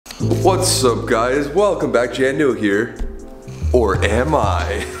What's up, guys? Welcome back. Jando here. Or am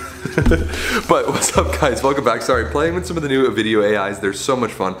I? But what's up, guys? Welcome back. Sorry, playing with some of the new video AIs. They're so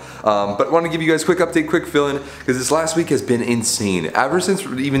much fun. But I want to give you guys a quick update, quick fill-in, because this last week has been insane. Ever since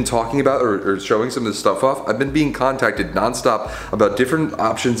even talking about or showing some of this stuff off, I've been being contacted nonstop about different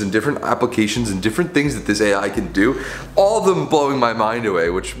options and different applications and different things that this AI can do. All of them blowing my mind away,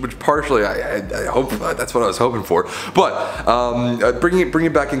 which partially I hope that's what I was hoping for. But bring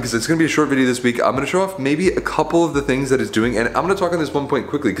it back in, because it's going to be a short video this week. I'm going to show off maybe a couple of the things that it's doing, and I'm going to talk on this one point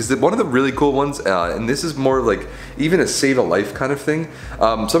quickly, because one of the really cool ones, and this is more like even a save a life kind of thing,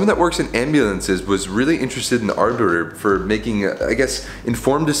 someone that works in ambulances was really interested in the arbiter for making, I guess,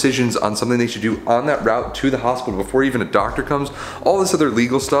 informed decisions on something they should do on that route to the hospital before even a doctor comes, all this other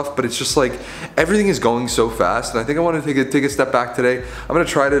legal stuff. But it's just like everything is going so fast, and I think I want to take a step back today. I'm going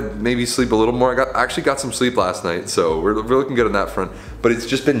to try to maybe sleep a little more. I actually got some sleep last night, so we're looking good on that front. But it's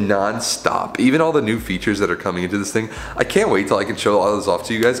just been non-stop. Even all the new features that are coming into this thing, I can't wait till I can show all this off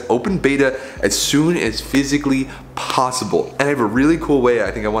to you guys. Open beta as soon as physically possible. And I have a really cool way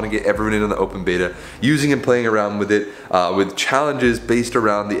I think I want to get everyone in on the open beta, using and playing around with it, with challenges based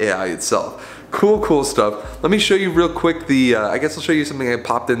around the AI itself. Cool stuff. Let me show you real quick I guess I'll show you something I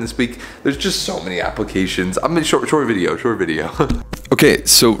popped in this week. There's just so many applications. I'm in short video. Okay,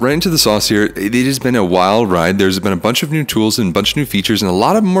 so right into the sauce here. It has been a wild ride. There's been a bunch of new tools and a bunch of new features and a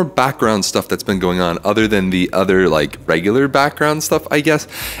lot of more background stuff that's been going on other than the other like regular background stuff, I guess.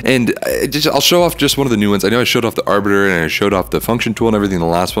 And I'll show off just one of the new ones. I know I showed off the arbiter and I showed off the function tool and everything in the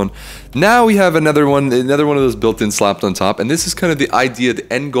last one. Now we have another one of those built-in slapped on top. And this is kind of the idea,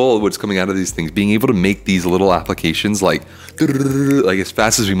 the end goal of what's coming out of these things, being able to make these little applications like as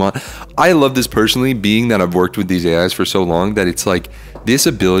fast as we want. I love this personally, being that I've worked with these AIs for so long, that it's like this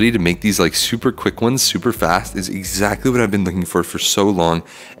ability to make these like super quick ones super fast is exactly what I've been looking for so long,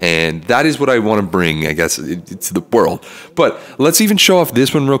 and that is what I want to bring, I guess, to the world. But let's even show off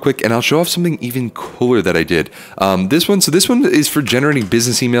this one real quick, and I'll show off something even cooler that I did. This one is for generating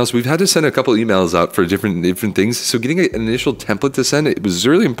business emails. We've had to send a couple emails out for different things, so getting an initial template to send, it was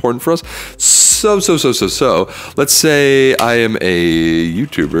really important for us. So let's say I am a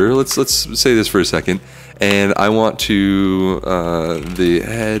YouTuber. Let's say this for a second. And I want to, the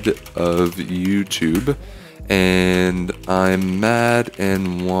head of YouTube, and I'm mad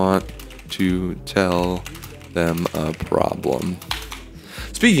and want to tell them a problem.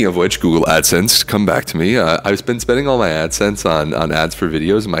 Speaking of which, Google AdSense, come back to me. I've been spending all my AdSense on ads for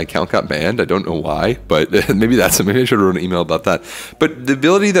videos, and my account got banned. I don't know why, but maybe I should have wrote an email about that. But the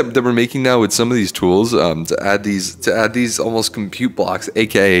ability that we're making now with some of these tools to add these almost compute blocks,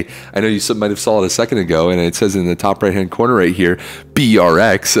 aka, I know you might have saw it a second ago, and it says in the top right hand corner right here,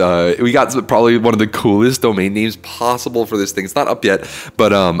 BRX. We got probably one of the coolest domain names possible for this thing. It's not up yet,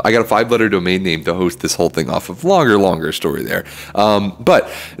 but I got a 5-letter domain name to host this whole thing off of. Longer story there. But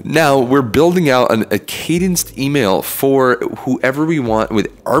now we're building out a cadenced email for whoever we want with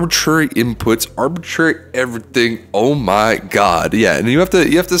arbitrary inputs, arbitrary everything. Oh my God. Yeah. And you have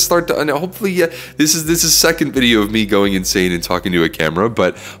to start to, and hopefully, yeah, this is second video of me going insane and talking to a camera,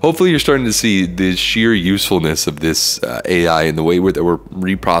 but hopefully you're starting to see the sheer usefulness of this AI and the way that we're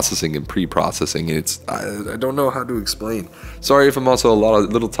reprocessing and pre-processing. It's, I don't know how to explain. Sorry if I'm also a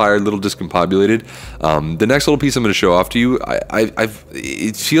little tired, a little discombobulated. The next little piece I'm going to show off to you,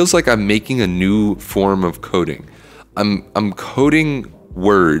 it feels like I'm making a new form of coding. I'm coding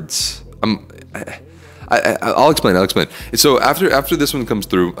words. I'll explain. So after this one comes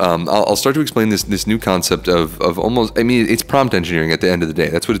through, I'll start to explain this new concept of almost, I mean, it's prompt engineering at the end of the day.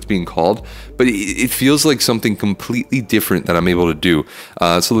 That's what it's being called, but it feels like something completely different that I'm able to do.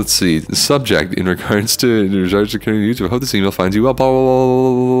 So let's see, the subject in regards to carrying YouTube. I hope this email finds you well. Blah, blah,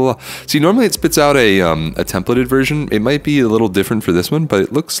 blah, blah, blah. See, normally it spits out a templated version. It might be a little different for this one, but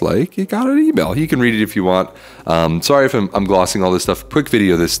it looks like you got an email. You can read it if you want. Sorry if I'm glossing all this stuff. Quick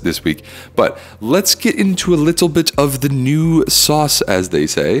video this week, but let's get into a little bit of the new sauce, as they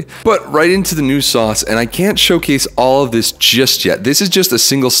say. But right into the new sauce, and I can't showcase all of this just yet. This is just a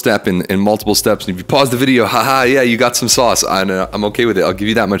single step in multiple steps. And if you pause the video, haha, yeah, you got some sauce. I'm okay with it. I'll give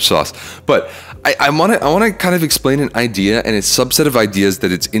you that much sauce. But I want to kind of explain an idea and a subset of ideas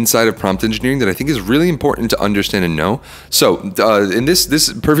that it's inside of prompt engineering that I think is really important to understand and know. So in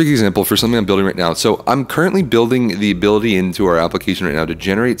this perfect example for something I'm building right now. So I'm currently building the ability into our application right now to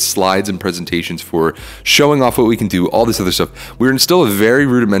generate slides and presentations for showing off what we can do, all this other stuff. We're in still a very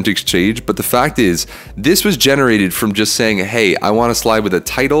rudimentary stage, but the fact is, this was generated from just saying, hey, I want a slide with a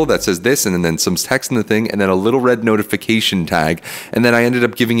title that says this, and then some text in the thing, and then a little red notification tag, and then I ended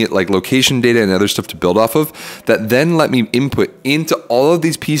up giving it like location data and other stuff to build off of, that then let me input into all of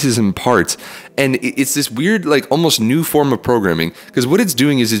these pieces and parts, and it's this weird, like almost new form of programming, because what it's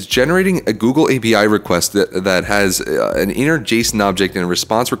doing is it's generating a Google API request that has an inner JSON object and a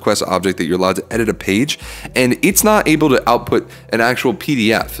response request object that you're allowed to edit a page, and it's not able to output an actual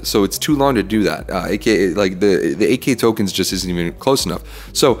PDF, so it's too long to do that. AKA, like the AK tokens just isn't even close enough.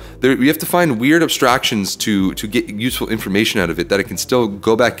 So we have to find weird abstractions to get useful information out of it that it can still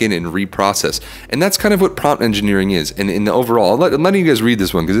go back in and reprocess, and that's kind of what prompt engineering is. And in the overall, I'm letting you guys read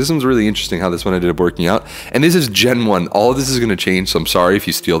this one because this one's really interesting how this one ended up working out. And this is Gen 1. All of this is going to change, so I'm sorry if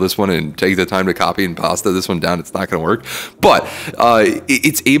you steal this one and take the time to copy and pasta this one down. It's not going to work. But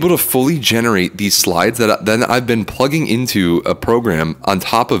it's able to fully generate these slides that then I've been plugging into a program on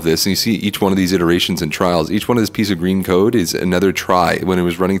top of this. And you see each one of these iterations and trials. Each one of this piece of green code is another try when it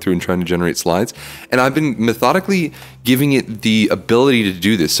was running through and trying to generate slides. And I've been methodically giving it the ability to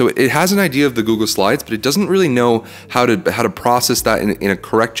do this. So it has an idea of the Google Slides, but it doesn't really know how to process that in a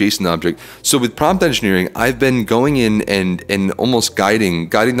correct JSON object. So with prompt engineering, I've been going in and almost guiding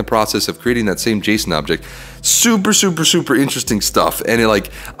the process of creating that same JSON object. Super interesting stuff. And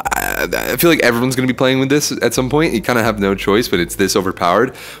I feel like everyone's going to be playing with this at some point. You kind of have no choice, but it's this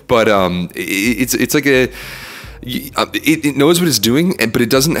overpowered. But it's like it knows what it's doing, but it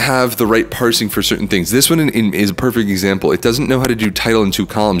doesn't have the right parsing for certain things. This one is a perfect example. It doesn't know how to do title in 2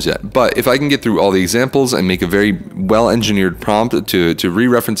 columns yet, but if I can get through all the examples and make a very well-engineered prompt to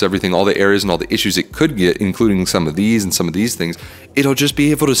re-reference everything, all the errors and all the issues it could get, including some of these things, it'll just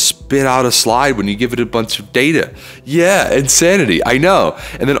be able to spit out a slide when you give it a bunch of data. Yeah, insanity, I know.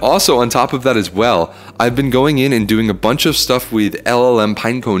 And then also on top of that as well, I've been going in and doing a bunch of stuff with LLM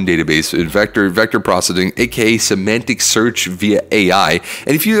Pinecone database, vector processing, aka semantic search via AI.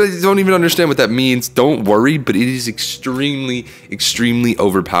 And if you don't even understand what that means, don't worry, but it is extremely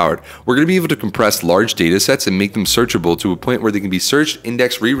overpowered. We're going to be able to compress large data sets and make them searchable to a point where they can be searched,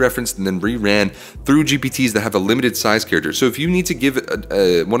 indexed, re-referenced, and then re-ran through GPTs that have a limited size character. So if you need to give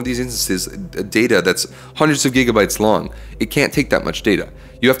one of these instances data that's hundreds of gigabytes long, it can't take that much data.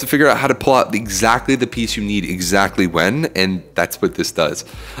 You have to figure out how to pull out exactly the piece you need exactly when, and that's what this does.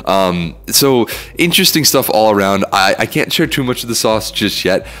 So interesting stuff all around. I can't share too much of the sauce just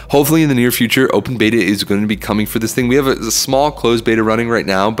yet. Hopefully in the near future, open beta is going to be coming for this thing. We have a small closed beta running right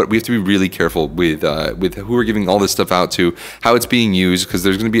now, but we have to be really careful with who we're giving all this stuff out to, how it's being used, because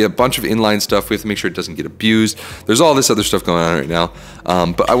there's going to be a bunch of inline stuff. We have to make sure it doesn't get abused. There's all this other stuff going on right now.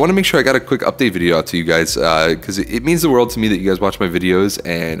 But I want to make sure I got a quick update video out to you guys, because it means the world to me that you guys watch my videos,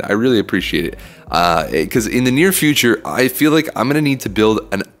 and I really appreciate it. Because in the near future, I feel like I'm gonna need to build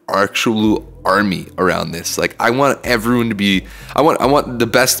an actual army around this. Like, I want everyone to be, I want the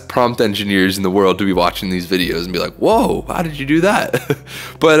best prompt engineers in the world to be watching these videos and be like, whoa, how did you do that?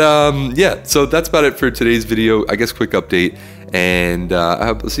 But yeah, so that's about it for today's video. I guess quick update, and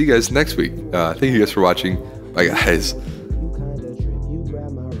I'll see you guys next week. Thank you guys for watching. Bye guys.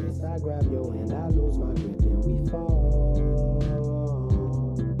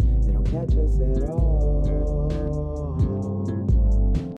 Catch us at all.